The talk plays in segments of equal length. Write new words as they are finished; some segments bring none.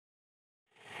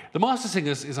The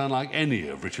Mastersingers is unlike any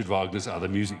of Richard Wagner's other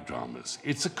music dramas.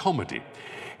 It's a comedy.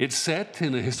 It's set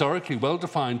in a historically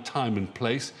well-defined time and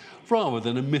place rather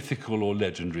than a mythical or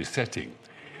legendary setting.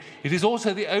 It is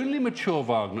also the only mature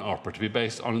Wagner opera to be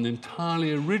based on an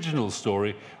entirely original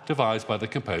story devised by the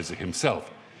composer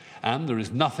himself. And there is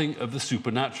nothing of the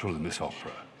supernatural in this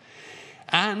opera.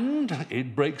 And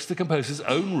it breaks the composer's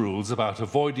own rules about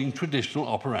avoiding traditional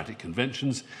operatic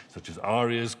conventions, such as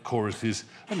arias, choruses,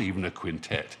 and even a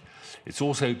quintet. It's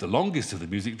also the longest of the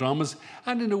music dramas,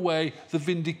 and in a way, the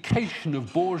vindication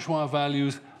of bourgeois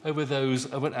values over those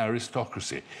of an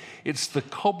aristocracy. It's the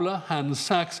cobbler, Hans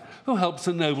Sachs, who helps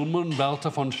the nobleman, Walter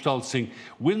von Stolzing,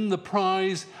 win the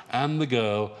prize, and the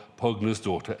girl, Pogner's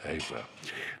daughter, Eva.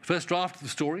 The first draft of the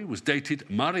story was dated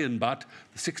Marienbad,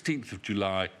 the 16th of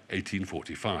July,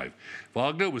 1845.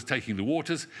 Wagner was taking the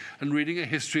waters and reading a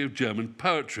history of German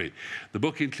poetry. The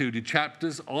book included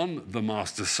chapters on the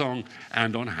Master Song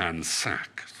and on Hans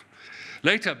Sachs.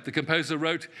 Later, the composer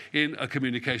wrote in A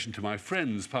Communication to My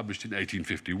Friends, published in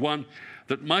 1851,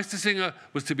 that Meistersinger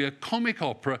was to be a comic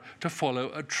opera to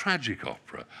follow a tragic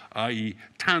opera, i.e.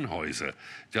 Tannhäuser.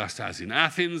 Just as in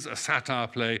Athens, a satire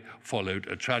play followed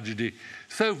a tragedy,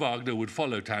 so Wagner would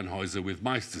follow Tannhäuser with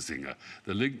Meistersinger,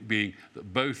 the link being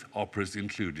that both operas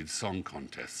included song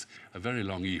contests. A very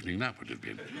long evening that would have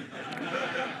been.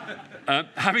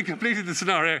 Having completed the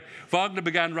scenario, Wagner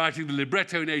began writing the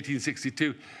libretto in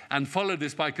 1862 and followed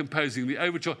this by composing the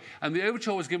overture. And the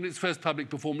overture was given its first public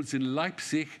performance in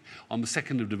Leipzig on the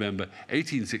 2nd of November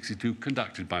 1862,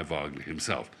 conducted by Wagner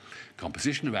himself.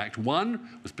 Composition of Act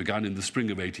 1 was begun in the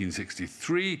spring of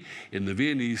 1863 in the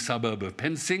Viennese suburb of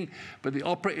Penzing, but the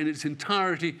opera in its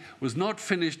entirety was not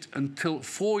finished until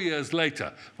 4 years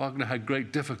later. Wagner had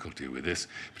great difficulty with this,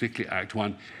 particularly Act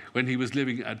 1, when he was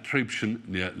living at Trübchen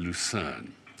near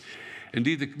Lucerne.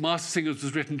 Indeed, the Mastersingers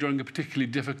was written during a particularly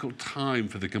difficult time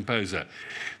for the composer.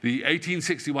 The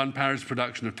 1861 Paris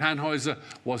production of Tannhäuser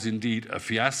was indeed a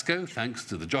fiasco, thanks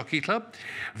to the Jockey Club.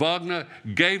 Wagner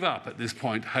gave up at this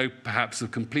point hope, perhaps,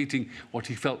 of completing what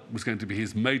he felt was going to be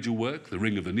his major work, The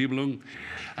Ring of the Nibelung.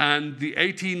 And the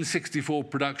 1864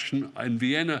 production in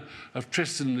Vienna of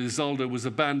Tristan and Isolde was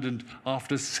abandoned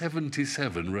after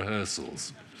 77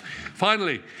 rehearsals.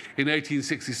 Finally, in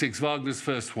 1866, Wagner's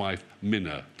first wife,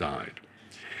 Minna, died.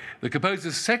 The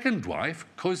composer's second wife,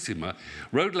 Cosima,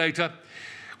 wrote later,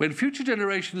 "When future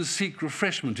generations seek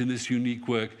refreshment in this unique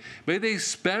work, may they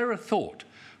spare a thought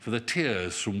for the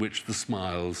tears from which the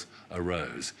smiles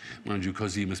arose." Mind you,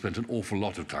 Cosima spent an awful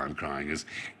lot of time crying, as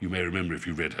you may remember if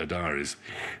you read her diaries.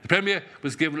 The premiere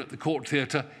was given at the Court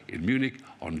Theatre in Munich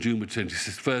on June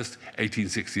 21st,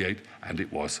 1868, and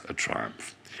it was a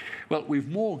triumph. Well, we've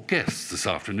more guests this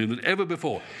afternoon than ever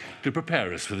before to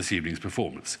prepare us for this evening's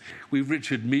performance. We've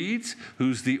Richard Meads,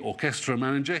 who's the orchestra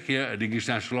manager here at English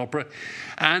National Opera,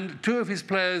 and two of his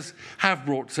players have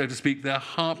brought, so to speak, their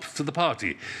harps to the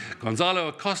party. Gonzalo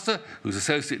Acosta, who's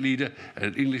associate leader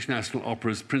at English National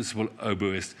Opera's principal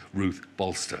oboist, Ruth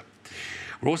Bolster.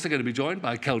 We're also going to be joined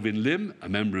by Kelvin Lim, a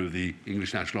member of the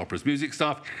English National Opera's music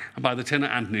staff, and by the tenor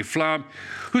Anthony Flam,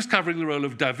 who's covering the role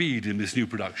of David in this new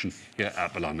production here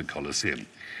at the London Coliseum.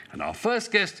 And our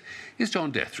first guest is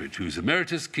John Dethridge, who's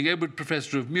Emeritus King Edward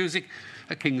Professor of Music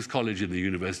at King's College in the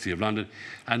University of London,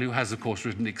 and who has, of course,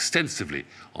 written extensively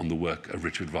on the work of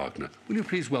Richard Wagner. Will you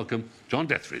please welcome John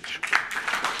Dethridge?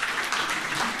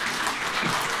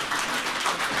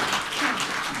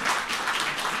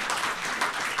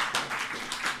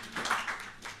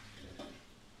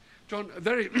 John, a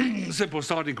very simple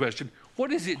starting question.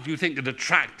 What is it, do you think, that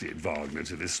attracted Wagner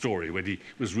to this story when he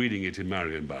was reading it in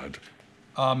Marienbad?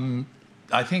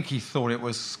 I think he thought it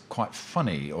was quite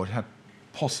funny, or it had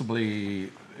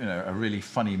possibly, a really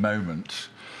funny moment.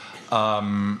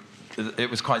 It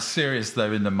was quite serious,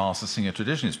 though, in the Mastersinger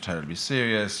tradition. It's terribly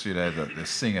serious, that the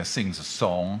singer sings a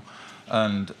song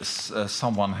and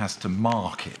someone has to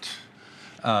mark it.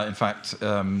 In fact,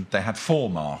 they had 4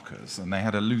 markers, and they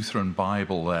had a Lutheran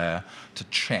Bible there to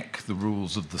check the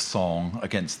rules of the song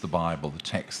against the Bible, the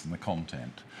text and the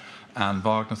content. And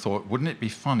Wagner thought, wouldn't it be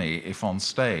funny if on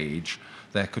stage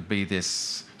there could be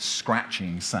this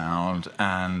scratching sound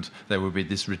and there would be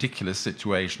this ridiculous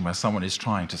situation where someone is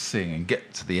trying to sing and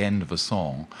get to the end of a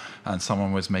song, and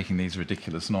someone was making these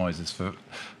ridiculous noises for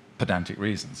pedantic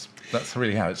reasons. That's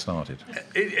really how it started.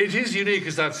 It is unique,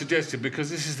 as I've suggested, because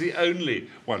this is the only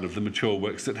one of the mature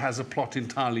works that has a plot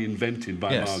entirely invented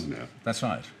by Wagner. That's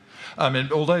right. I mean,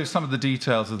 although some of the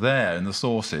details are there in the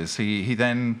sources, he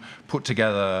then put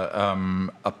together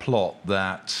a plot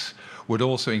that would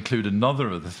also include another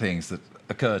of the things that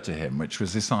occurred to him, which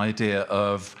was this idea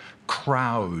of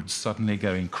crowds suddenly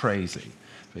going crazy.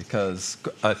 Because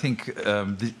I think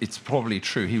it's probably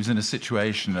true. He was in a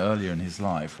situation earlier in his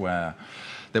life where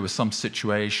there was some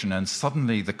situation and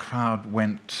suddenly the crowd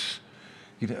went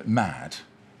mad.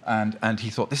 And he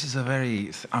thought,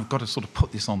 I've got to sort of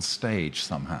put this on stage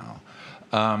somehow,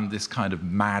 this kind of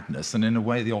madness. And in a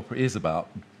way, the opera is about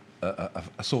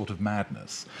a sort of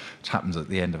madness. It happens at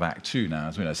the end of Act 2 now,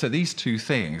 as we know. So these two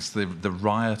things, the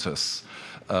riotous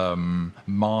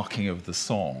marking of the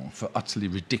song for utterly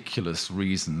ridiculous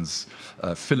reasons,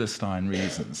 Philistine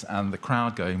reasons, and the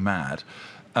crowd going mad,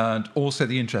 and also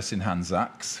the interest in Hans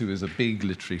Sachs, who is a big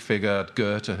literary figure.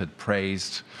 Goethe had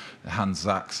praised Hans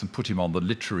Sachs and put him on the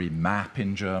literary map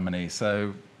in Germany.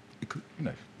 So,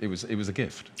 it was a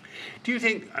gift. Do you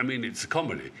think? I mean, it's a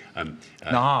comedy.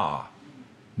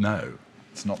 No,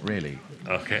 it's not really.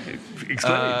 Okay,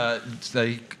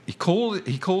 explain. He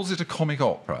calls it a comic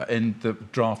opera in the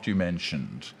draft you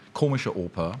mentioned, Komische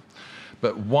Oper.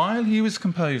 But while he was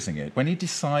composing it, when he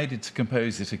decided to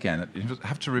compose it again, you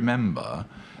have to remember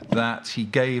that he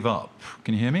gave up.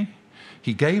 Can you hear me?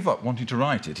 He gave up wanting to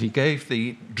write it. He gave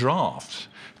the draft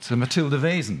to Mathilde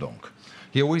Wesendonck.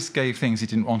 He always gave things he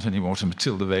didn't want anymore to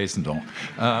Mathilde Wesendonck.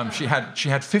 She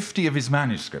had 50 of his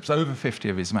manuscripts, over 50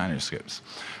 of his manuscripts.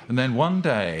 And then one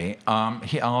day,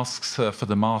 he asks her for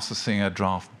the Mastersinger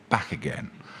draft back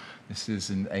again. This is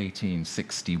in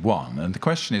 1861. And the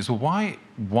question is, well,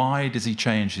 why does he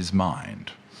change his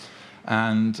mind?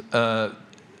 And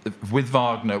with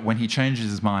Wagner, when he changes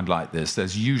his mind like this,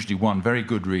 there's usually one very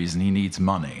good reason: he needs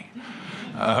money.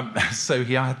 So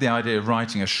he had the idea of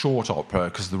writing a short opera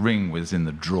because The Ring was in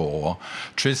the drawer.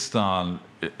 Tristan,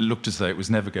 it looked as though it was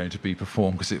never going to be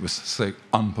performed because it was so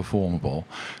unperformable.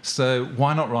 So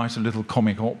why not write a little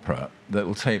comic opera that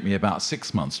will take me about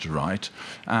 6 months to write,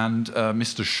 and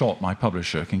Mr. Schott, my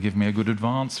publisher, can give me a good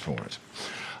advance for it.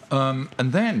 And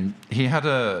then he had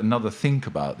another think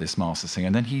about this Mastersinger,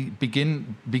 and then he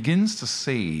begins to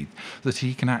see that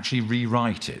he can actually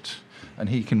rewrite it, and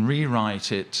he can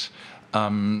rewrite it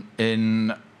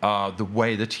in the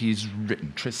way that he's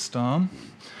written Tristan,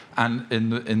 and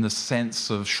in the sense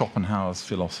of Schopenhauer's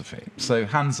philosophy. So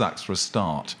Hans Sachs, for a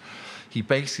start, he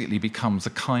basically becomes a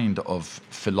kind of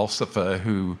philosopher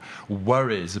who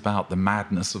worries about the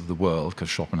madness of the world, because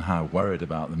Schopenhauer worried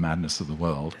about the madness of the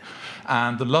world.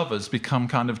 And the lovers become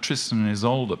kind of Tristan and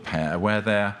Isolde pair, where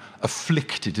they're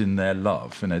afflicted in their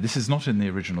love. This is not in the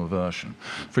original version.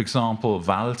 For example,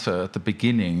 Walter, at the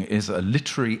beginning, is a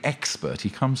literary expert. He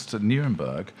comes to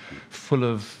Nuremberg full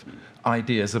of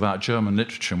ideas about German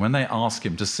literature. And when they ask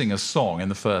him to sing a song in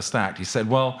the first act, he said,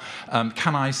 well,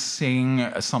 can I sing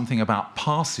something about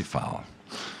Parsifal?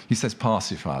 He says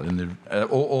Parsifal,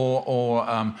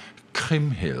 or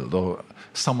Kriemhild, or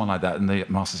someone like that. And the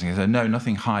master singer said, no,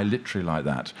 nothing high literary like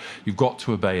that. You've got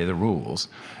to obey the rules.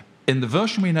 In the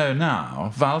version we know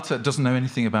now, Walter doesn't know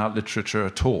anything about literature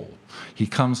at all. He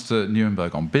comes to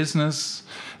Nuremberg on business,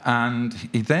 and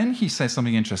then he says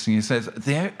something interesting. He says,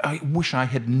 I wish I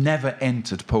had never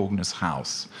entered Pogner's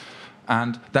house.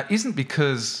 And that isn't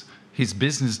because his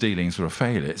business dealings were a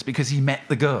failure, it's because he met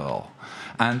the girl.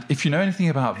 And if you know anything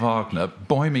about Wagner,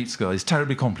 boy meets girl is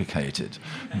terribly complicated.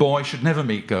 Boy should never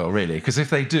meet girl, really, because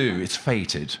if they do, it's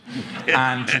fated.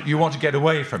 And you want to get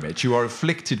away from it. You are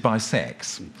afflicted by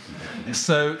sex.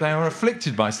 So they are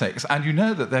afflicted by sex, and you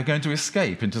know that they're going to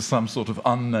escape into some sort of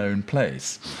unknown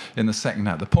place in the second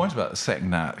act. The point about the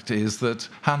second act is that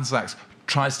Hans Sachs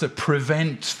tries to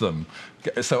prevent them.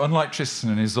 So unlike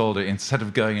Tristan and Isolde, instead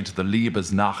of going into the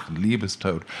Liebesnacht and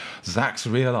Liebestod, Sachs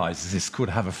realizes this could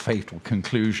have a fatal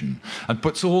conclusion and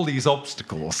puts all these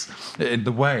obstacles in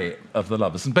the way of the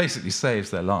lovers and basically saves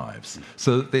their lives.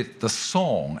 So the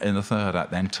song in the third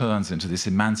act then turns into this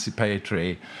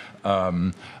emancipatory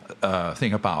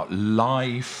thing about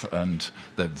life and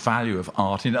the value of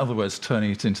art. In other words,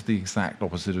 turning it into the exact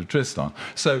opposite of Tristan.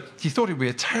 So he thought it would be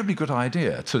a terribly good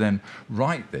idea to then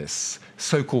write this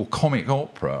so-called comic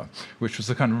opera, which was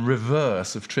a kind of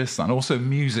reverse of Tristan, also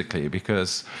musically,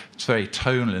 because it's very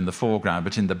tonal in the foreground,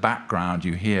 but in the background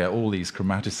you hear all these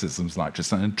chromaticisms like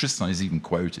Tristan, and Tristan is even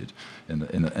quoted in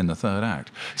the third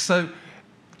act. So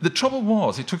the trouble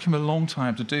was, it took him a long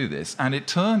time to do this, and it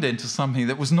turned into something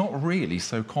that was not really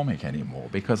so comic anymore,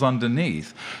 because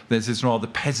underneath there's this rather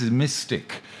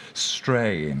pessimistic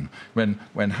strain.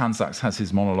 When Hans Sachs has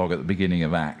his monologue at the beginning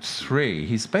of Act 3,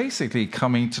 he's basically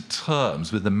coming to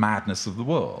terms with the madness of the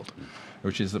world.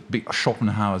 which is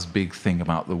Schopenhauer's big thing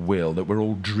about the will, that we're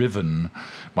all driven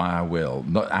by our will.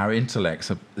 Our intellects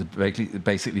are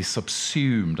basically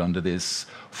subsumed under this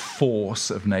force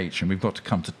of nature, and we've got to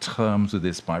come to terms with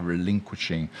this by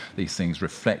relinquishing these things,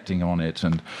 reflecting on it,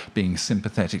 and being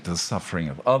sympathetic to the suffering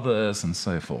of others, and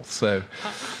so forth. So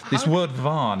this word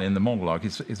Wahn in the monologue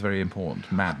is very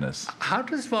important, madness. How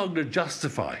does Wagner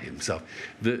justify himself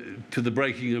to the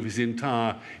breaking of his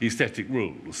entire aesthetic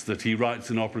rules, that he writes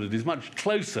an opera that is much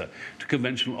closer to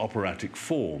conventional operatic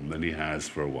form than he has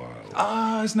for a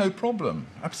while? There's no problem.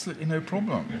 Absolutely no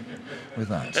problem with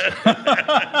that.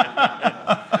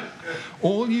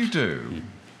 All you do,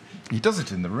 he does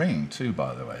it in The Ring too,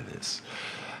 by the way, this.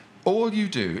 All you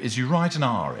do is you write an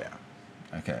aria.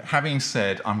 Okay. Having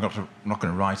said, I'm not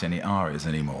going to write any arias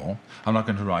anymore. I'm not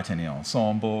going to write any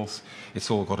ensembles.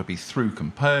 It's all got to be through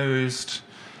composed.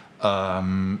 But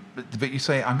you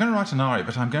say, I'm going to write an aria,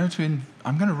 but I'm going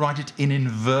to write it in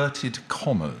inverted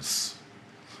commas.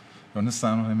 You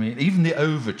understand what I mean? Even the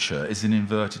overture is in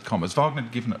inverted commas. Wagner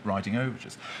had given up writing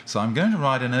overtures. So I'm going to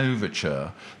write an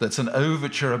overture that's an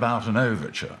overture about an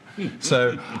overture.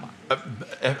 So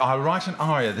I write an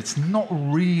aria that's not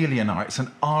really an aria. It's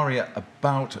an aria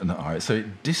about an aria. So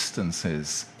it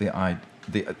distances the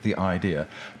idea.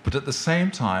 But at the same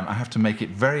time, I have to make it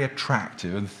very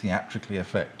attractive and theatrically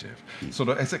effective. Sort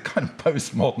of, it's a kind of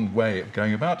postmodern way of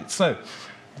going about it. So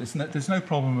there's no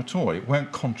problem at all. It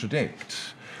won't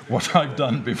contradict what I've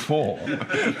done before,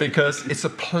 because it's a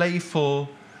playful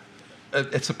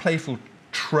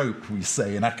trope, we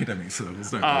say in academic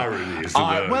circles. Irony is the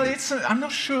word. Well, I'm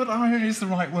not sure that irony is the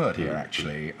right word here,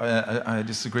 actually. I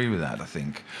disagree with that, I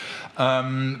think.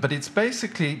 But it's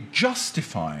basically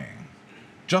justifying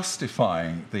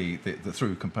the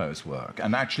through composed work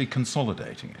and actually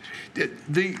consolidating it.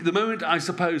 The moment, I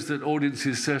suppose, that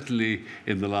audiences, certainly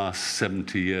in the last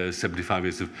 70 years, 75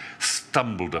 years, have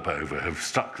stumbled up over, have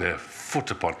struck their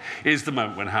foot upon, is the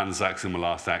moment when Hans Sachs in the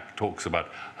last act talks about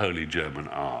holy German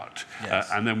art. Yes.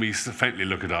 And then we faintly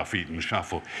look at our feet and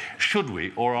shuffle. Should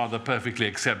we, or are they perfectly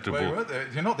acceptable? Well,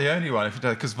 you're not the only one,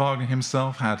 because Wagner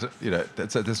himself had,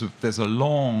 there's a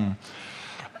long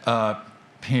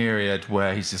period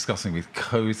where he's discussing with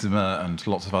Cosima and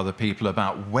lots of other people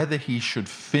about whether he should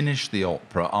finish the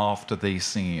opera after the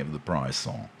singing of the prize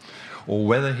song, or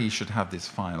whether he should have this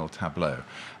final tableau.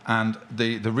 And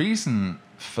the reason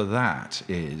for that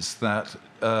is that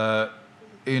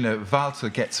Walter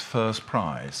gets first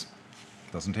prize,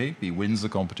 doesn't he? He wins the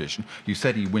competition. You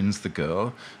said he wins the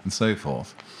girl, and so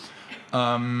forth.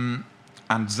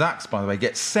 And Sachs, by the way,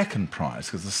 gets second prize,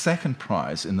 because the second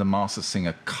prize in the Master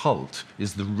Singer cult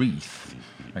is the wreath.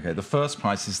 Okay, the first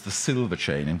prize is the silver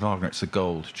chain. In Wagner, it's a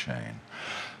gold chain.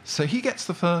 So he gets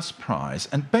the first prize,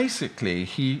 and basically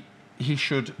he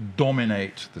should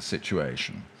dominate the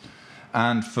situation.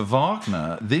 And for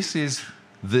Wagner, this is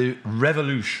the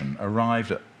revolution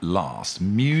arrived at last.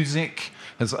 Music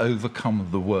has overcome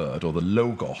the word, or the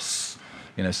logos.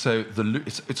 So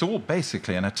it's all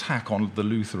basically an attack on the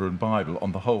Lutheran Bible,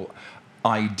 on the whole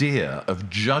idea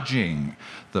of judging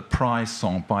the prize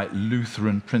song by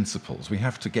Lutheran principles. We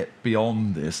have to get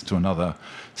beyond this to another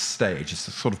stage. It's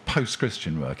a sort of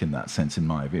post-Christian work in that sense, in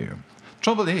my view.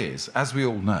 Trouble is, as we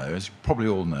all know, as you probably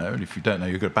all know, and if you don't know,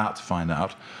 you're about to find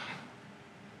out,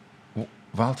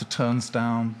 Walter turns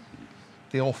down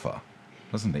the offer,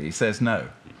 doesn't he? He says, no,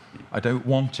 I don't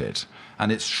want it.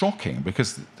 And it's shocking,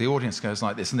 because the audience goes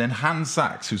like this. And then Hans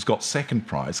Sachs, who's got second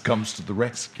prize, comes to the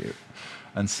rescue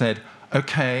and said,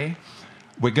 OK,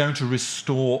 we're going to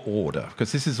restore order,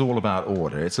 because this is all about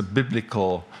order. It's a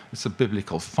biblical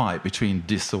fight between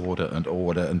disorder, and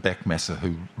Beckmesser,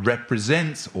 who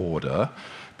represents order,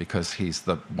 because he's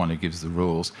the one who gives the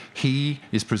rules. He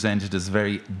is presented as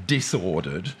very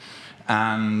disordered,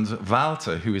 and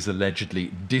Walter, who is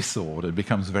allegedly disordered,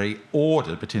 becomes very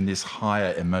ordered, but in this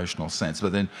higher emotional sense.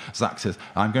 But then Sachs says,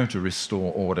 I'm going to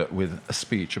restore order with a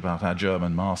speech about our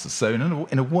German masters. So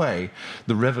in a way,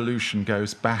 the revolution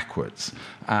goes backwards.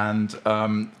 And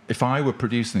if I were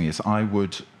producing this, I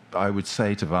would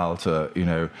say to Walter,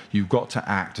 you've got to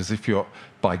act as if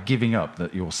by giving up,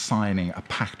 that you're signing a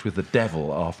pact with the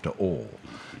devil after all.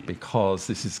 Because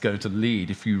this is going to lead,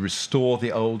 if you restore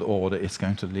the old order, it's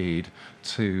going to lead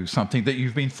to something that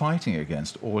you've been fighting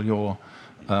against all your,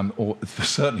 or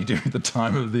certainly during the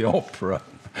time of the opera,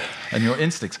 and your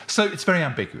instincts. So it's very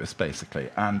ambiguous, basically.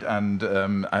 And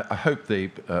I hope the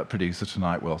producer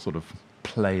tonight will sort of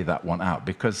play that one out,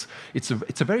 because it's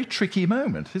a very tricky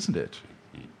moment, isn't it?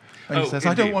 And he says,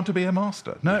 indeed. I don't want to be a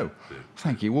master. No.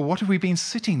 Thank you. Well, what have we been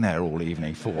sitting there all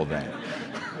evening for then?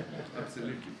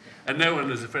 Absolutely. And no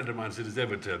one, as a friend of mine said, has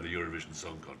ever turned the Eurovision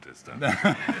Song Contest down.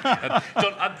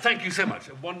 John, thank you so much.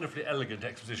 A wonderfully elegant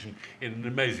exposition in an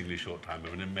amazingly short time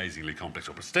of an amazingly complex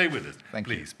opera. Stay with us,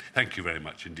 please. Thank you very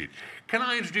much indeed. Can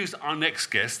I introduce our next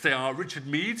guests? They are Richard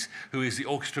Meads, who is the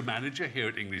orchestra manager here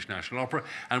at English National Opera,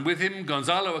 and with him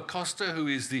Gonzalo Acosta, who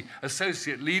is the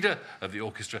associate leader of the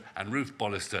orchestra, and Ruth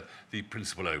Bollister, the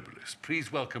principal oboist.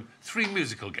 Please welcome three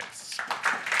musical guests.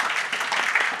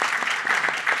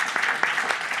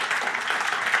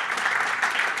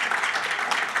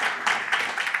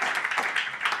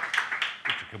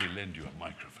 Can we lend you a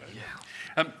microphone?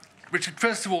 Yeah. Richard,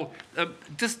 first of all,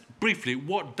 just briefly,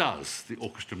 what does the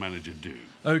orchestra manager do?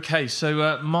 OK,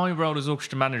 so my role as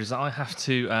orchestra manager is that I have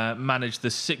to manage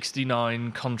the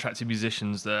 69 contracted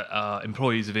musicians that are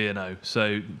employees of E&O,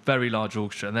 so very large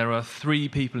orchestra. And there are 3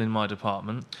 people in my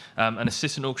department, an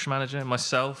assistant orchestra manager,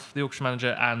 myself, the orchestra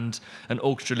manager, and an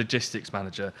orchestra logistics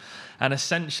manager. And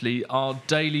essentially, our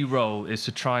daily role is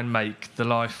to try and make the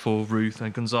life for Ruth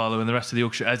and Gonzalo and the rest of the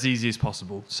orchestra as easy as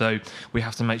possible. So we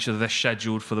have to make sure that they're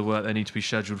scheduled for the work they need to be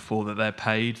scheduled for, that they're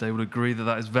paid. They would agree that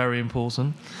that is very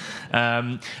important.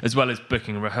 As well as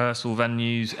booking rehearsal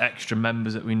venues, extra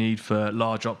members that we need for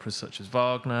large operas such as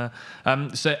Wagner.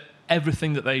 So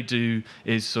everything that they do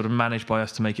is sort of managed by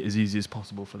us to make it as easy as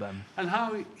possible for them. And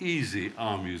how easy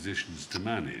are musicians to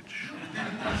manage?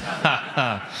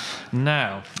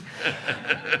 Now,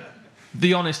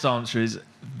 the honest answer is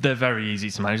they're very easy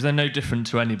to manage. They're no different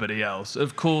to anybody else.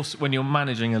 Of course, when you're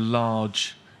managing a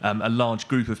large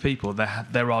group of people,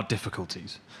 there are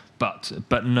difficulties, but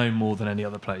no more than any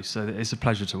other place. So it's a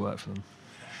pleasure to work for them.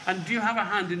 And do you have a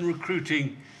hand in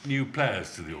recruiting new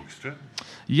players to the orchestra?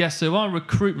 Yes, so our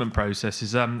recruitment process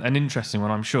is an interesting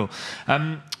one, I'm sure.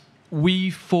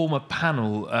 We form a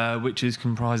panel which is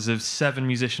comprised of 7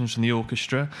 musicians from the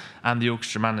orchestra and the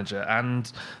orchestra manager,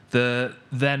 and the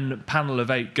then panel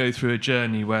of 8 go through a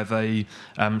journey where they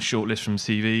shortlist from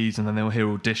CVs, and then they'll hear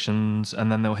auditions,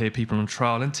 and then they'll hear people on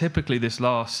trial. And typically this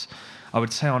lasts, I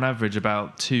would say on average,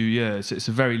 about 2 years. It's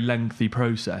a very lengthy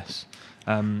process.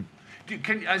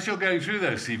 As you're going through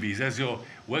those CVs, as you're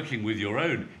working with your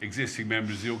own existing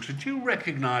members of the orchestra, do you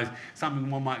recognise something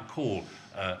one might call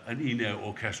an E&O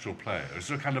orchestral player? Is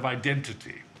there a kind of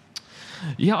identity?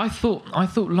 Yeah, I thought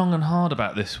long and hard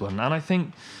about this one, and I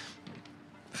think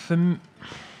for me,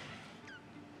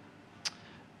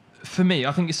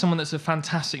 I think it's someone that's a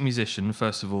fantastic musician,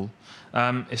 first of all.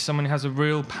 It's someone who has a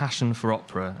real passion for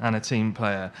opera and a team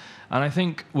player. And I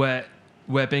think where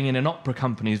being in an opera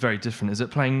company is very different is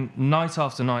that playing night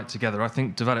after night together, I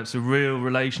think, develops a real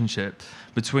relationship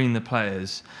between the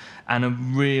players and a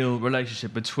real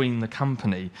relationship between the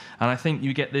company. And I think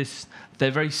you get this,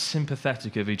 they're very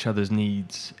sympathetic of each other's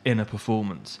needs in a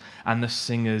performance. And the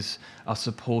singers are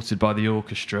supported by the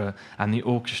orchestra, and the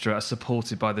orchestra are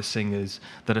supported by the singers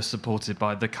that are supported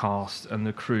by the cast and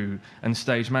the crew and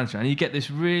stage management. And you get this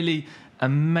really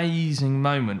amazing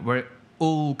moment where it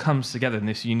all comes together in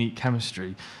this unique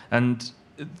chemistry. And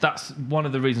that's one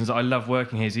of the reasons that I love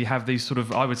working here, is you have these sort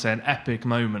of, I would say, an epic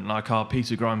moment like our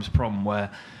Peter Grimes prom, where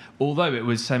although it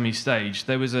was semi-staged,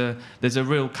 there's a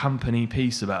real company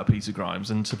piece about Peter Grimes,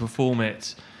 and to perform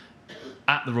it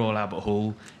at the Royal Albert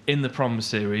Hall in the prom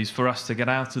series, for us to get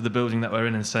out of the building that we're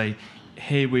in and say,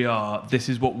 here we are, this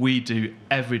is what we do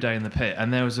every day in the pit.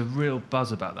 And there was a real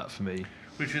buzz about that for me.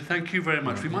 Richard, thank you very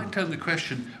much. We might turn the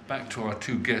question back to our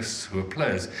 2 guests who are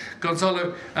players.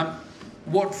 Gonzalo,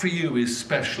 what for you is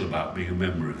special about being a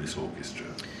member of this orchestra?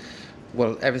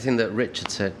 Well, everything that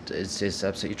Richard said is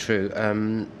absolutely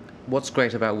true. What's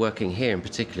great about working here in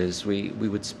particular is we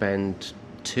would spend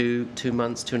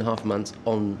 2.5 months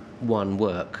on one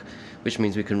work, which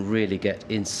means we can really get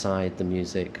inside the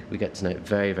music. We get to know it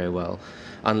very, very well.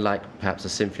 Unlike perhaps a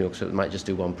symphony orchestra that might just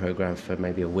do one program for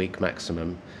maybe a week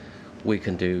maximum, we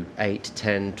can do 8,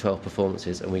 10, 12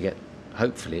 performances, and we get,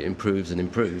 hopefully it improves and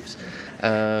improves.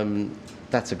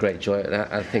 That's a great joy. And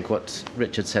I think what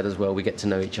Richard said as well, we get to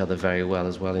know each other very well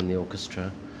as well in the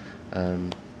orchestra.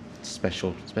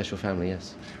 Special family,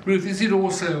 yes. Ruth, is it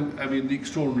also, the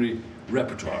extraordinary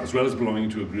repertoire, as well as belonging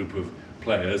to a group of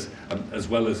players, as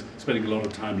well as spending a lot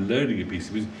of time learning a piece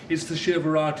of music, it's the sheer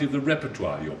variety of the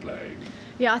repertoire you're playing?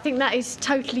 Yeah, I think that is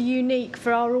totally unique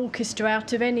for our orchestra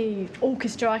out of any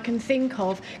orchestra I can think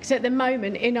of. Because at the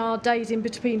moment, in our days in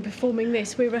between performing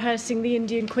this, we're rehearsing The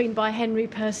Indian Queen by Henry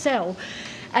Purcell.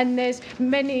 and there's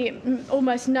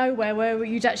almost nowhere where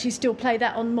you'd actually still play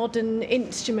that on modern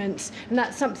instruments, and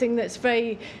that's something that's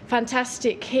very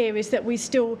fantastic here, is that we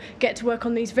still get to work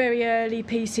on these very early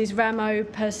pieces, Rameau,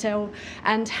 Purcell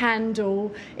and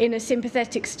Handel, in a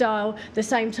sympathetic style, the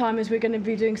same time as we're going to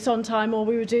be doing Sondheim, or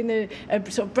we were doing a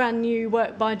sort of brand new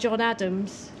work by John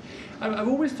Adams. I've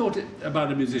always thought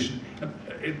about a musician,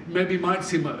 it maybe might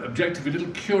seem objectively a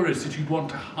little curious that you'd want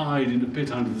to hide in a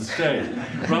pit under the stage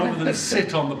rather than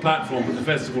sit on the platform at the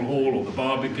Festival Hall or the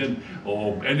Barbican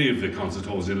or any of the concert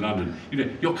halls in London. You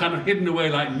know, you're kind of hidden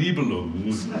away like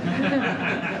Nibelungs.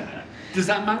 Does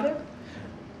that matter?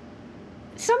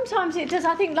 Sometimes it does.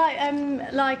 I think,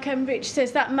 like Rich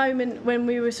says, that moment when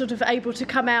we were sort of able to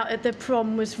come out at the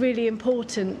prom was really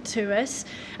important to us.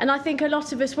 And I think a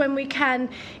lot of us, when we can,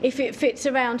 if it fits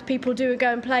around, people do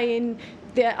go and play in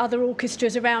the other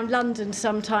orchestras around London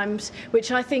sometimes,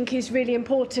 which I think is really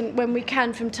important when we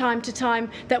can, from time to time,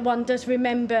 that one does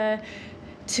remember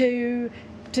to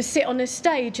sit on a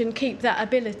stage and keep that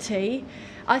ability.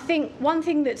 I think one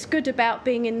thing that's good about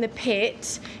being in the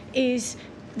pit is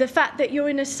the fact that you're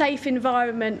in a safe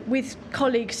environment with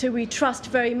colleagues who we trust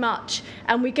very much,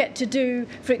 and we get to do,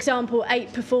 for example,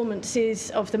 8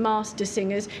 performances of the Master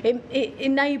Singers. It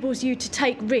enables you to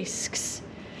take risks.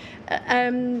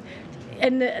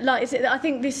 I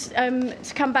think this,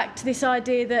 to come back to this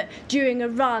idea that during a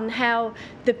run, how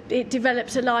it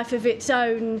develops a life of its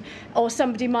own, or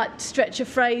somebody might stretch a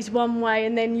phrase one way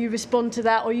and then you respond to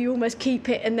that, or you almost keep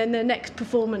it and then the next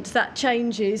performance that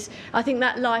changes. I think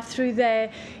that life through there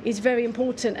is very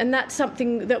important, and that's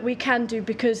something that we can do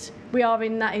because we are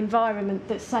in that environment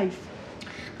that's safe.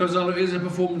 Gonzalo, is a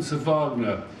performance of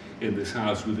Wagner in this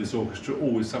house with this orchestra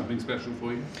always something special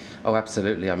for you? Oh,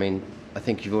 absolutely. I mean, I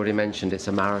think you've already mentioned it's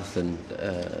a marathon,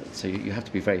 so you have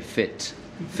to be very fit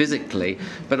physically,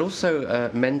 but also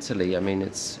mentally. I mean,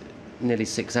 it's nearly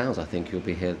 6 hours, I think, you'll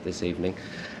be here this evening.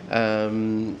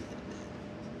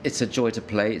 It's a joy to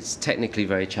play. It's technically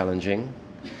very challenging.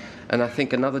 And I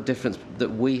think another difference that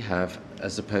we have,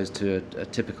 as opposed to a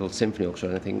typical symphony orchestra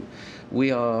or anything,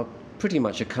 we are pretty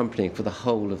much accompanying for the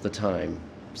whole of the time.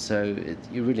 So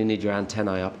you really need your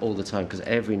antennae up all the time, because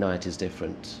every night is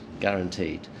different,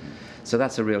 guaranteed. So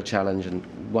that's a real challenge, and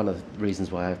one of the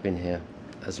reasons why I've been here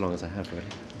as long as I have, really.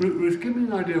 Ruth, give me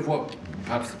an idea of what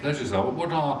perhaps the pleasures are, but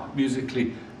what are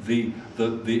musically the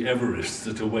Everests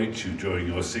that await you during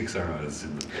your 6 hours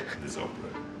in this opera?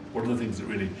 What are the things that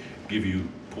really give you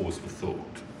pause for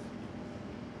thought?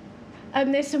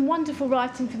 There's some wonderful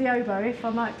writing for the oboe, if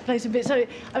I might play some bit. So,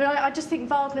 I mean, I just think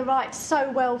Wagner writes so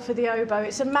well for the oboe.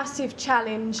 It's a massive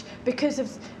challenge because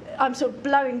of I'm sort of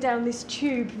blowing down this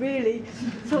tube, really,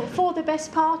 for the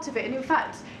best part of it. And in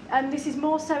fact, this is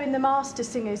more so in the Master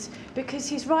Singers, because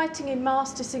his writing in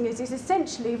Master Singers is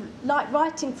essentially like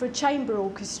writing for a chamber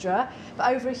orchestra,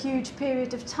 but over a huge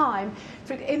period of time.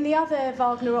 In the other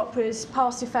Wagner operas,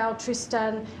 Parsifal,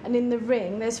 Tristan, and in The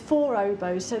Ring, there's 4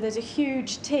 oboes, so there's a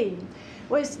huge team.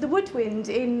 Whereas the woodwind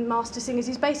in Master Singers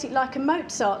is basically like a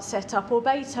Mozart setup, or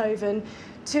Beethoven,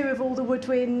 2 of all the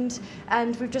woodwind,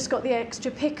 and we've just got the extra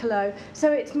piccolo.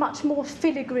 So it's much more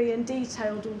filigree and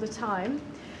detailed all the time.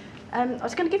 I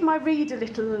was going to give my reed a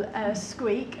little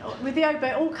squeak. With the oboe,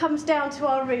 it all comes down to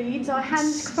our reeds. I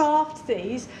handcraft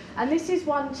these, and this is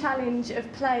one challenge of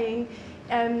playing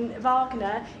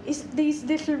Wagner, is these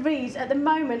little reeds. At the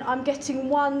moment, I'm getting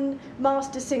 1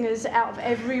 Master Singers out of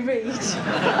every reed.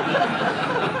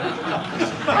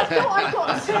 I thought I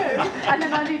got 2, and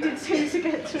then I needed 2 to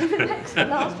get through the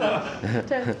last one.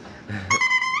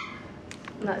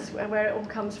 And that's where it all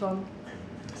comes from.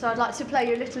 So I'd like to play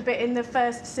you a little bit in the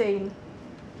first scene.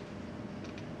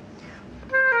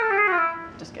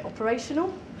 Just get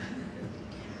operational.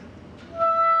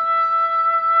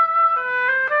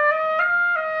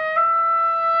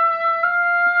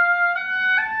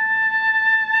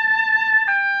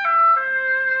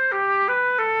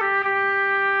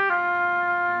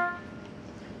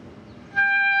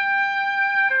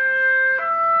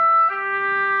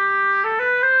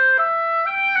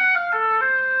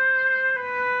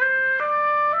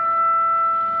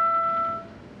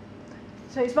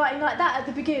 So he's writing like that at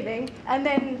the beginning, and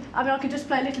then, I mean, I could just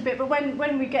play a little bit, but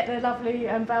when we get the lovely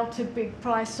Walter Big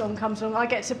Prize song comes along, I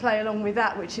get to play along with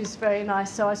that, which is very nice.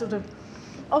 So I sort of...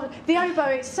 the oboe,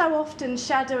 it's so often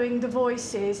shadowing the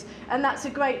voices, and that's a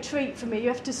great treat for me. You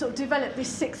have to sort of develop this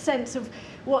sixth sense of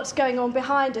what's going on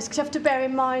behind us, because you have to bear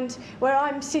in mind where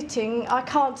I'm sitting, I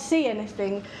can't see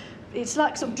anything. It's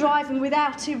like sort of driving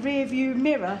without a rear view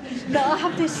mirror. That I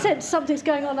have this sense something's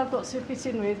going on I've got to fit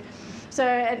in with. So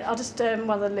I'll just, one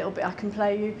other little bit I can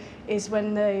play you is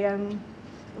when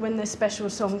when the special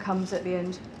song comes at the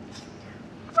end.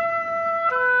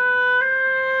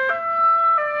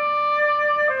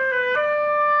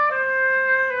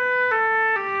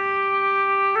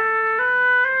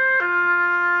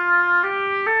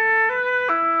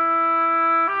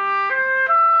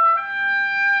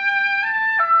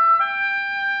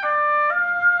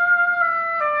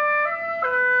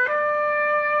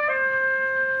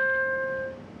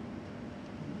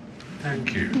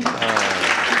 Thank you.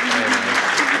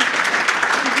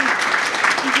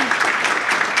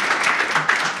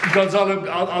 Gonzalo,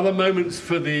 are there moments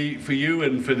for you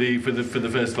and for the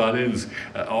first violins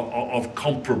of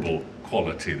comparable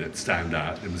quality that stand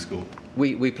out in the score?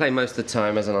 We play most of the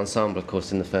time as an ensemble, of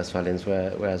course, in the first violins,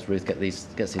 whereas Ruth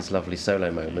gets these lovely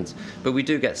solo moments. But we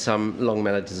do get some long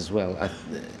melodies as well.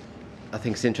 I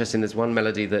think it's interesting. There's one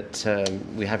melody that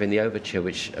we have in the overture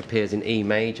which appears in E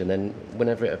major, and then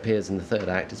whenever it appears in the third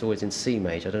act, it's always in C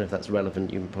major. I don't know if that's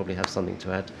relevant. You probably have something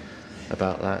to add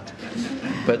about that.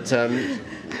 But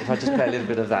if I just play a little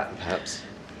bit of that, perhaps.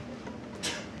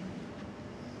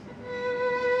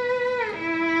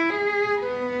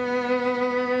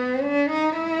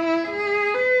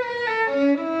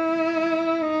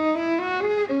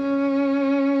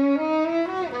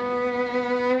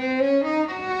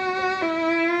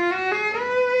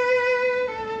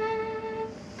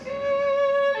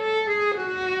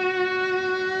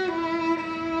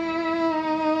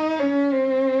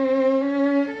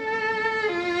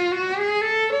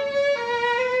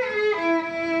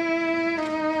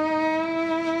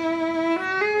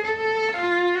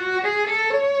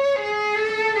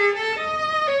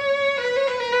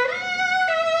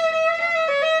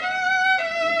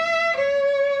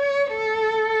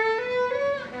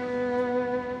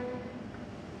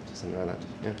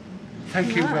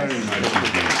 Thank you very much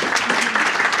indeed.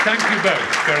 Thank you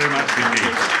both very much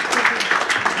indeed.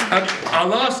 Our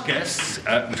last guests,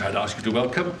 which I'd ask you to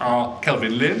welcome, are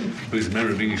Kelvin Lynn, who's a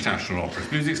member of English National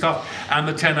Opera's music staff, and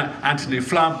the tenor Anthony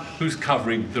Flam, who's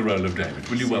covering the role of David.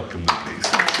 Will you welcome them, please?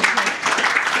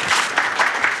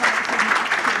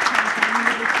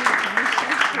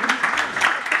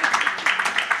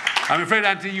 I'm afraid,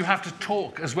 Anthony, you have to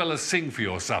talk as well as sing for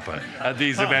your supper at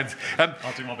these events.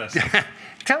 I'll do my best.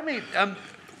 Tell me,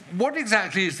 what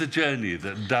exactly is the journey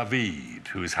that David,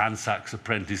 who is Hans Sachs'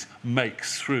 apprentice,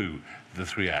 makes through the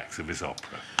 3 acts of his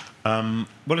opera?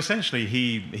 Well, essentially,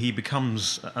 he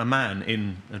becomes a man,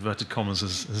 in inverted commas,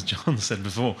 as John said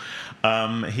before.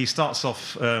 He starts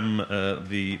off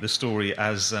the story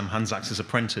as Hans Sachs'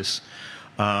 apprentice,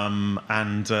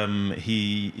 and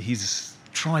he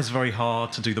tries very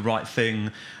hard to do the right thing,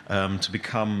 to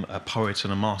become a poet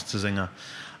and a master singer.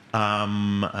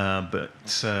 But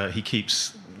he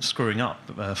keeps screwing up,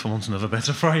 for want of a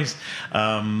better phrase.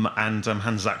 And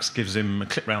Hans Sachs gives him a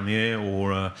clip round the ear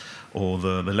or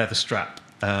the leather strap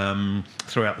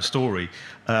throughout the story.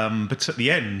 But at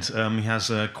the end, he has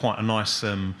quite a nice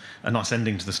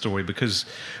ending to the story, because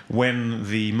when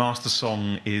the master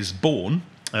song is born,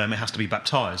 it has to be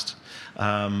baptised,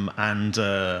 and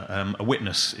a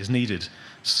witness is needed.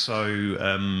 So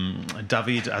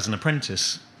David, as an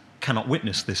apprentice, cannot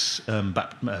witness this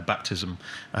baptism.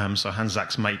 So Hans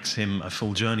Sachs makes him a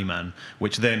full journeyman,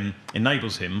 which then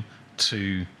enables him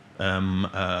to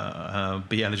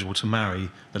be eligible to marry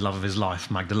the love of his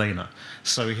life, Magdalena.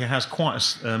 So he has quite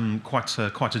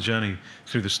a journey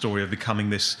through the story of becoming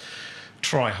this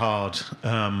try-hard,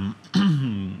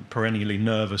 perennially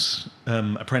nervous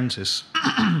apprentice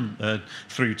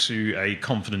through to a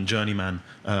confident journeyman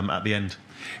at the end.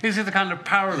 Is it the kind of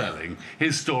paralleling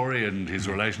his story and his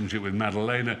relationship with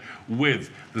Madalena with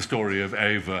the story of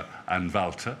Eva and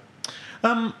Walter?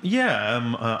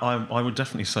 I would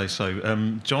definitely say so.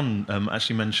 John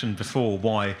actually mentioned before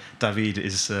why David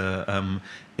is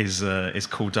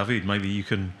called David. Maybe you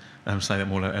can say that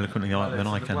more eloquently than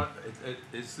I can.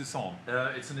 Is this on?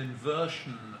 It's an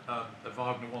inversion.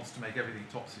 Wagner wants to make everything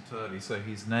topsy-turvy, so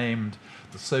he's named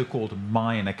the so-called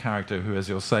minor character, who, as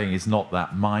you're saying, is not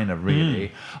that minor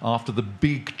really, after the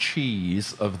big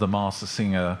cheese of the Master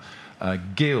Singer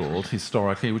guild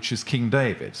historically, which is King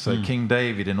David. So King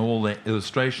David, in all the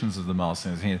illustrations of the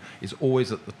Master Singer, is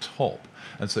always at the top.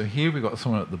 And so here we've got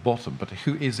someone at the bottom, but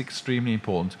who is extremely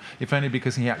important, if only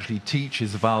because he actually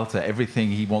teaches Walter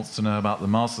everything he wants to know about the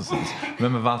Master Singers.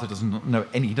 Remember, Walter doesn't know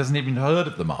he doesn't even heard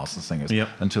of the Master Singers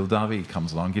until David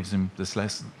comes along and gives him this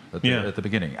lesson at the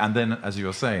beginning. And then, as you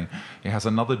were saying, he has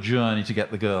another journey to get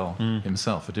the girl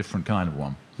himself, a different kind of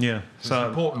one. Yeah, so it's an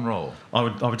important role. I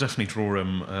would definitely draw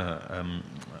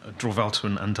Walter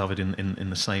and David on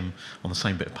the same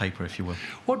bit of paper, if you will.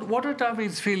 What are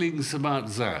David's feelings about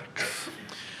Sachs?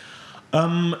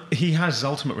 He has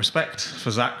ultimate respect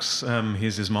for Sax.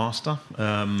 He's his master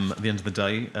at the end of the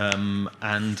day,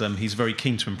 and he's very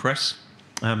keen to impress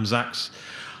Sax.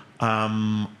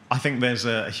 I think there's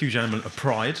a huge element of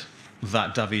pride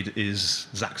that David is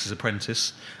Sax's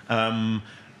apprentice, and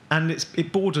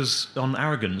it borders on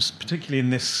arrogance, particularly in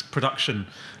this production.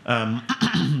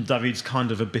 David's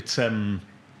kind of a bit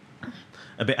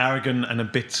arrogant and a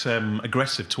bit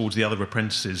aggressive towards the other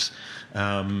apprentices,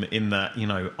 in that,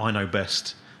 I know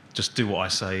best, just do what I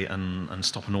say and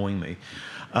stop annoying me.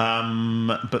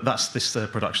 But that's this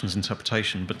production's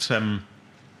interpretation. But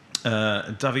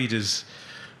David is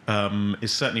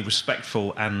certainly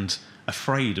respectful and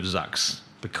afraid of Sax,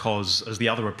 because as the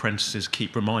other apprentices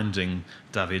keep reminding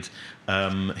David,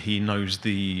 he knows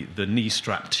the knee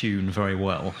strap tune very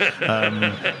well,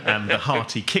 and the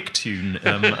hearty kick tune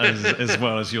as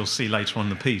well, as you'll see later on in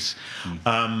the piece.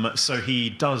 So he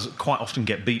does quite often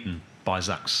get beaten by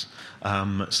Sax.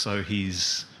 So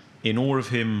he's in awe of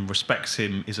him, respects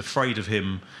him, is afraid of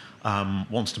him,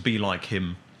 wants to be like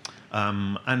him.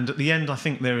 And at the end, I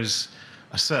think there is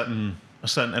a certain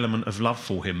element of love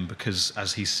for him, because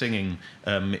as he's singing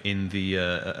in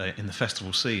the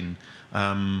festival scene,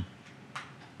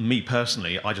 me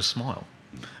personally, I just smile.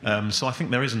 So I think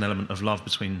there is an element of love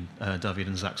between David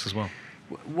and Sax as well.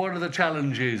 What are the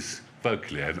challenges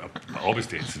vocally?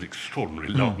 Obviously, it's an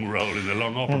extraordinarily long role in a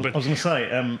long opera. Well, but I was going to say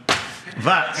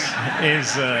that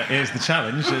is the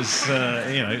challenge.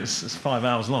 It's 5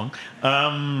 hours long,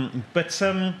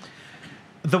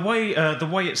 The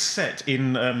way it's set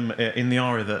in the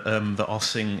aria that I'll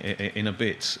sing in a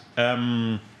bit,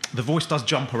 the voice does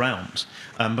jump around,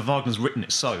 but Wagner's written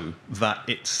it so that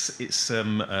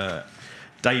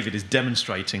David is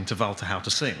demonstrating to Walter how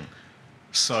to sing.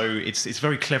 So it's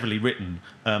very cleverly written.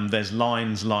 There's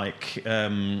lines like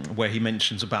where he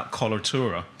mentions about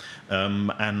coloratura,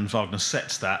 and Wagner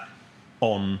sets that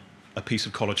on a piece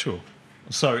of coloratura.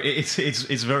 So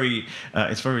it's very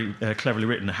cleverly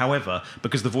written. However,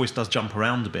 because the voice does jump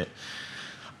around a bit,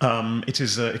 it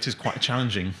is quite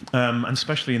challenging, and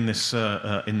especially in this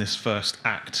first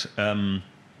act,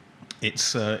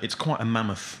 it's quite a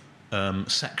mammoth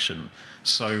section.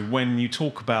 So when you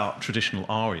talk about traditional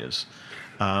arias,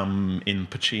 in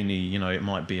Puccini, it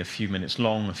might be a few minutes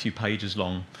long, a few pages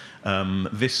long.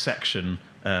 This section,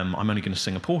 I'm only going to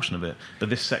sing a portion of it,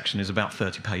 but this section is about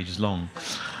 30 pages long.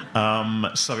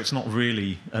 So it's not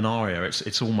really an aria;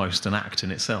 it's almost an act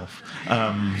in itself.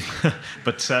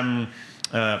 But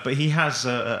he has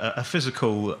a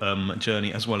physical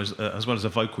journey as well as a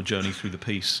vocal journey through the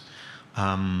piece.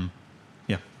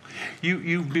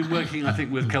 You've been working, I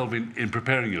think, with Kelvin in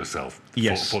preparing yourself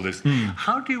for this.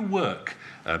 How do you work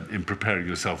in preparing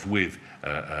yourself with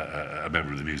a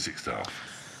member of the music staff?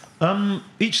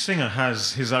 Each singer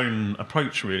has his own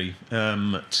approach, really,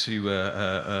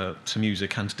 to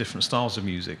music and to different styles of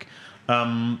music.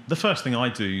 The first thing I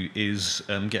do is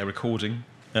get a recording,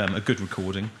 a good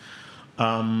recording,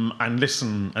 and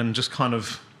listen and just kind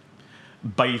of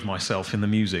bathe myself in the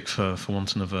music, for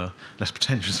want of a less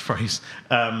pretentious phrase,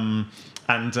 and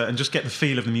just get the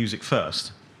feel of the music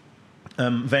first.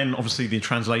 Then, obviously, the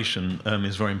translation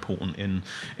is very important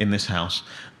in this house.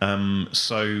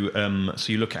 So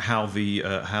you look at how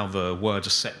the words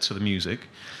are set to the music,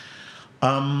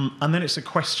 and then it's a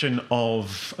question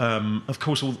of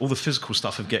course, all the physical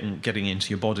stuff of getting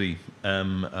into your body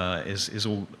is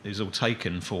all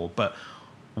taken for. But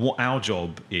what our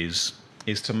job is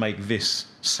to make this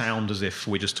sound as if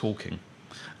we're just talking.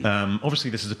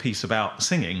 Obviously, this is a piece about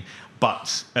singing,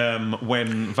 but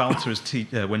when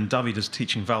David is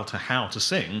teaching Walter how to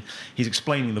sing, he's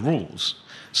explaining the rules.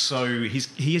 So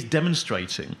he is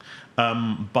demonstrating,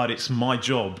 but it's my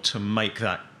job to make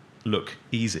that look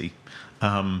easy.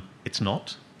 It's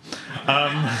not.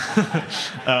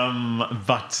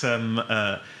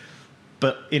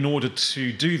 But in order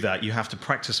to do that, you have to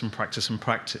practice and practice and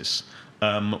practice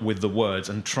with the words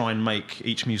and try and make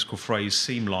each musical phrase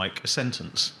seem like a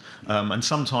sentence. And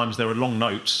sometimes there are long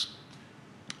notes,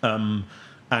 and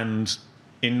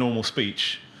in normal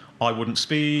speech, I wouldn't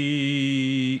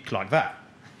speak like that.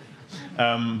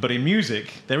 But in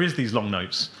music, there is these long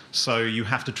notes, so you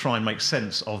have to try and make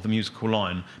sense of the musical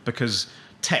line, because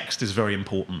text is very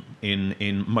important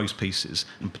in most pieces,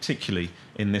 and particularly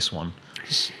in this one.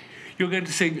 You're going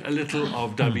to sing a little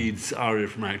of David's aria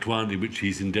from Act 1, in which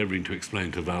he's endeavouring to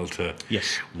explain to Walter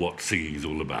what singing is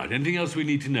all about. Anything else we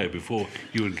need to know before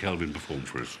you and Kelvin perform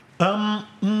for us? No,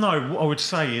 what I would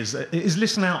say is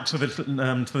listen out to the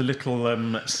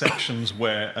little sections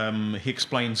where he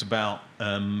explains about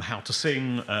how to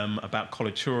sing, about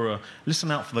coloratura. Listen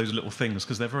out for those little things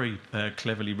because they're very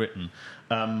cleverly written.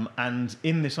 And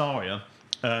in this aria,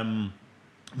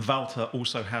 Walter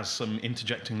also has some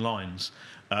interjecting lines,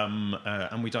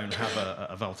 and we don't have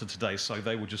a Walter today, so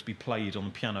they will just be played on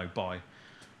the piano by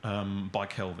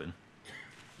Kelvin.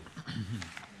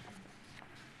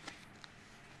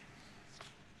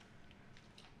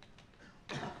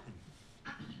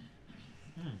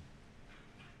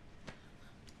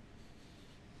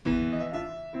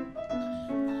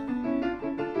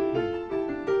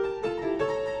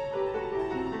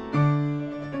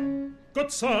 Good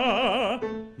sir,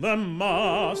 the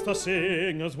master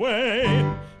singer's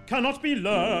way cannot be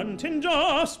learnt in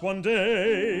just one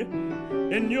day.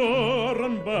 In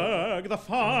Nuremberg, the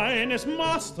finest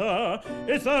master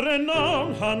is the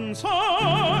renowned Hans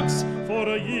Sachs. For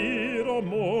a year or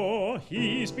more,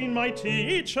 he's been my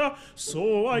teacher,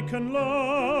 so I can learn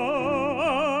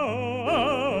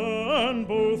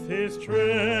both his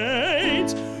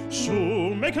trades.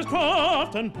 Shoemaker's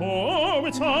craft and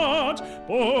poet's art,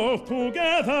 both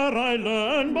together I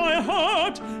learn by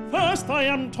heart. First I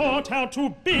am taught how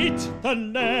to beat the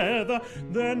leather,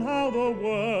 then how the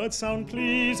words sound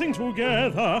pleasing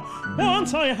together.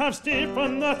 Once I have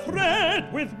stiffened the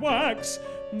thread with wax,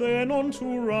 then on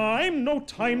to rhyme, no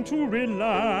time to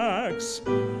relax.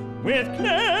 With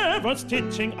clever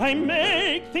stitching I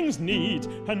make things neat,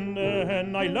 and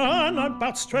then I learn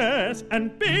about stress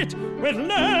and beat. With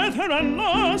leather and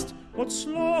lust, what's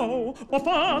slow or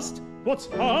fast, what's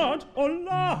hard or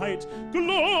light,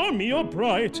 gloomy or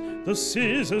bright, the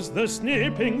scissors, the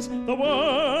snippings, the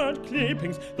word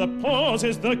clippings, the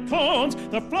pauses, the cones,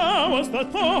 the flowers, the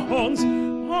thorns.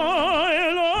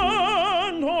 I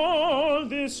learn all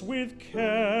this with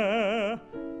care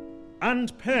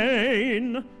and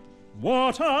pain.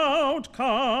 What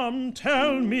outcome,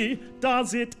 tell me,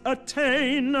 does it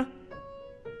attain?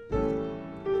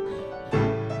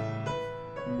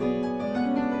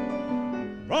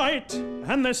 Right,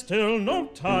 and there's still no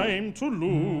time to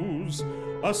lose.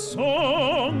 A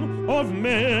song of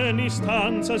many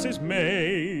stanzas is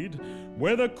made,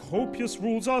 where the copious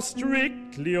rules are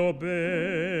strictly obeyed.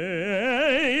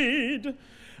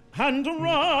 And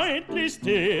rightly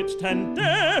stitched and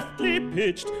deftly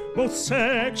pitched, both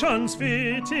sections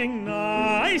fitting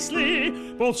nicely,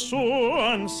 both show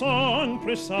and song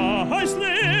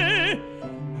precisely.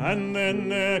 And then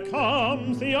there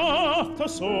comes the after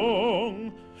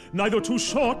song, neither too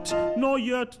short nor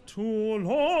yet too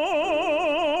long.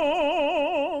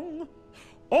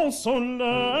 Also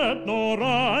let no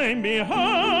rhyme be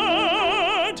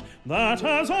heard that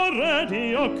has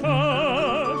already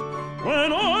occurred,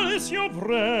 when all is you've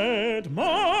read,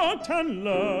 marked and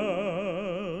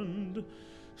learned.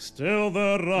 Still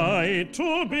the right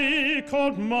to be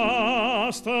called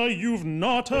master you've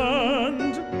not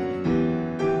earned.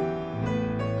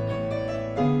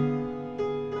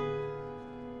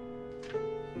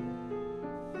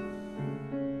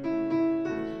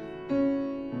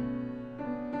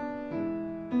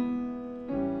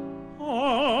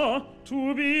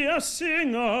 To be a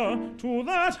singer, to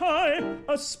that I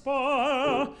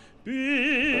aspire.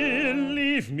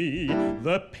 Believe me,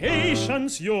 the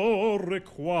patience you'll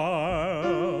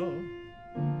require.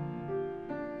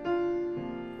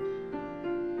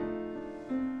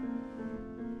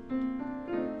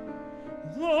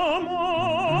 The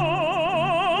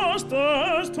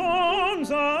master's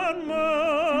tones and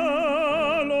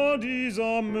melodies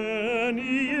are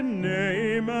many in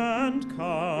name and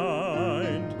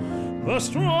kind. The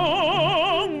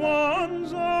strong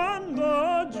ones and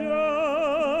the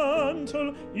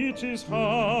gentle, it is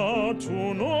hard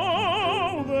to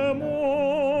know them all.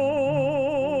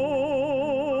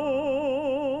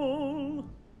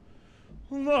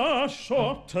 The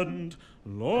short and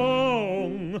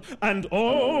long and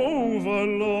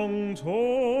overlong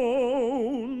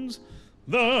tones,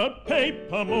 the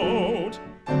paper mode,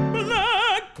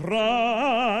 black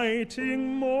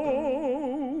writing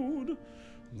mode,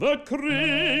 the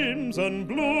crimson,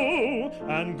 blue,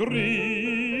 and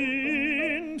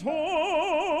green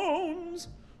tones,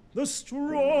 the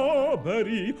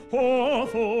strawberry,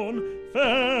 hawthorn,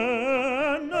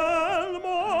 fennel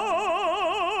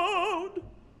mode,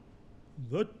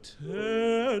 the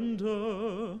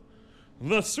tender,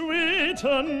 the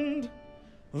sweetened,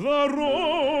 the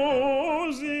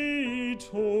rosy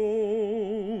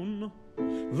tone,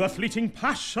 the fleeting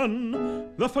passion,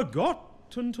 the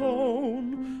forgotten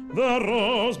tone, the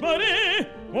rosemary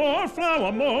or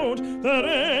flower mode, the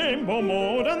rainbow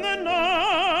mode, and the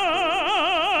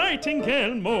night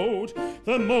nightingale mode,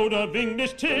 the mode of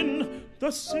English tin,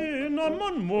 the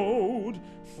cinnamon mode,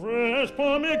 fresh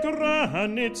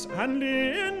pomegranates and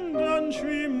linden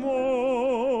tree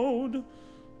mode,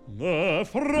 the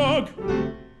frog,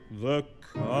 the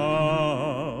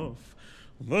calf,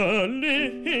 the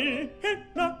linnet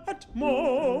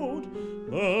mode,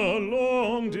 the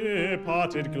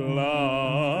long-departed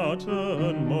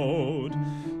glutton mode,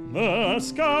 the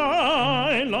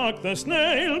skylark, the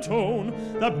snail tone,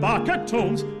 the bucket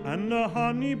tones, and the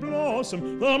honey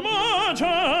blossom, the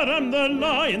marjoram, the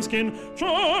lion skin,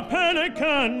 true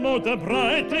pelican mode, the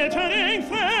bright glittering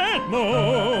thread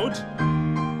mode.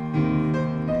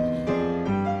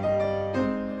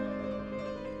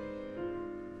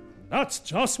 That's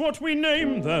just what we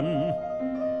name them.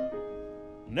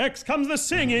 Next comes the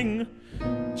singing.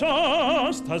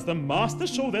 Just as the masters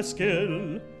show their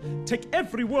skill, take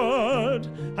every word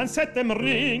and set them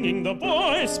ringing. The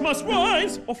voice must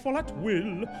rise or fall at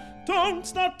will. Don't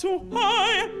start too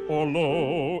high or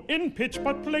low in pitch,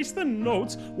 but place the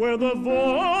notes where the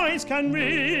voice can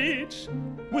reach.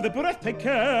 With a breath take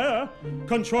care,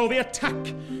 control the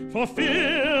attack, for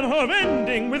fear of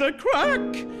ending with a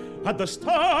crack. At the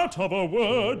start of a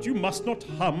word you must not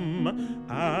hum.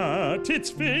 At its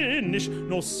finish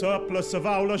no surplus of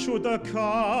vowel should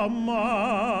come.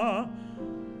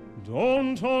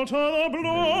 Don't alter the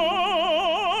bloom.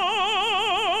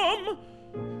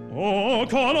 O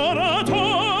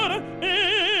colorator,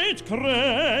 each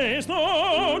grace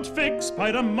note fixed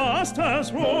by the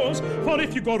master's rules. For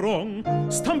if you go wrong,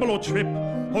 stumble or trip,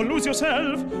 or lose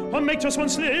yourself, or make just one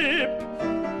slip,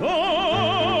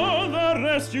 though the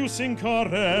rest you sing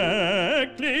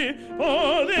correctly,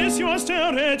 for this you are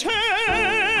still rejected.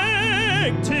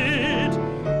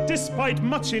 Despite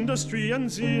much industry and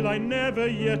zeal, I never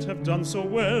yet have done so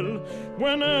well.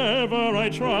 Whenever I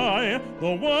try,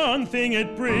 the one thing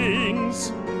it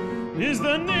brings is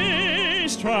the knee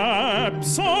strap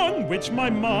song which my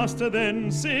master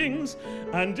then sings.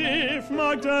 And if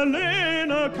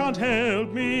Magdalena can't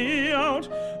help me out,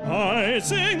 I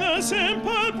sing the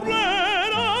simple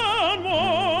bread and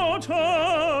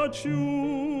water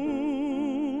tune.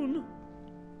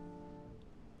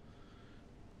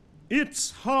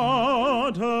 It's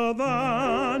harder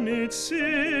than it seems.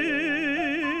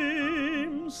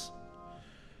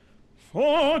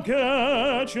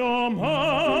 Forget your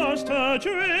master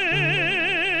dreams.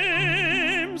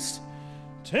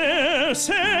 Tell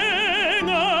singer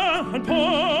and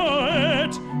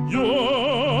poet you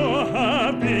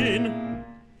have been.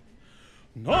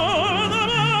 None the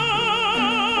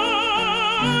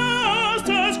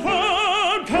master's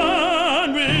crown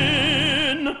can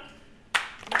win.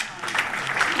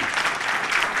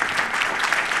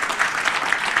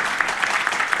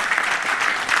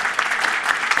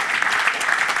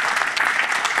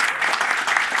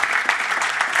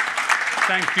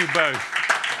 Thank you both.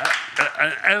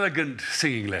 An elegant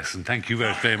singing lesson. Thank you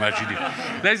very, very much indeed.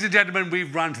 Ladies and gentlemen,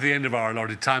 we've run to the end of our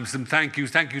allotted time. Some thank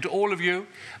yous. Thank you to all of you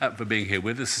for being here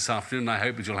with us this afternoon. I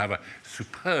hope that you'll have a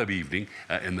superb evening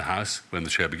in the house when the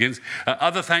show begins.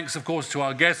 Other thanks, of course, to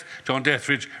our guests, John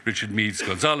Dethridge, Richard Meads,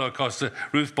 Gonzalo Acosta,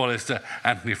 Ruth Bollister,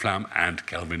 Anthony Flam, and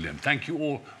Kelvin Lim. Thank you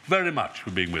all very much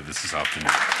for being with us this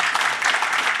afternoon.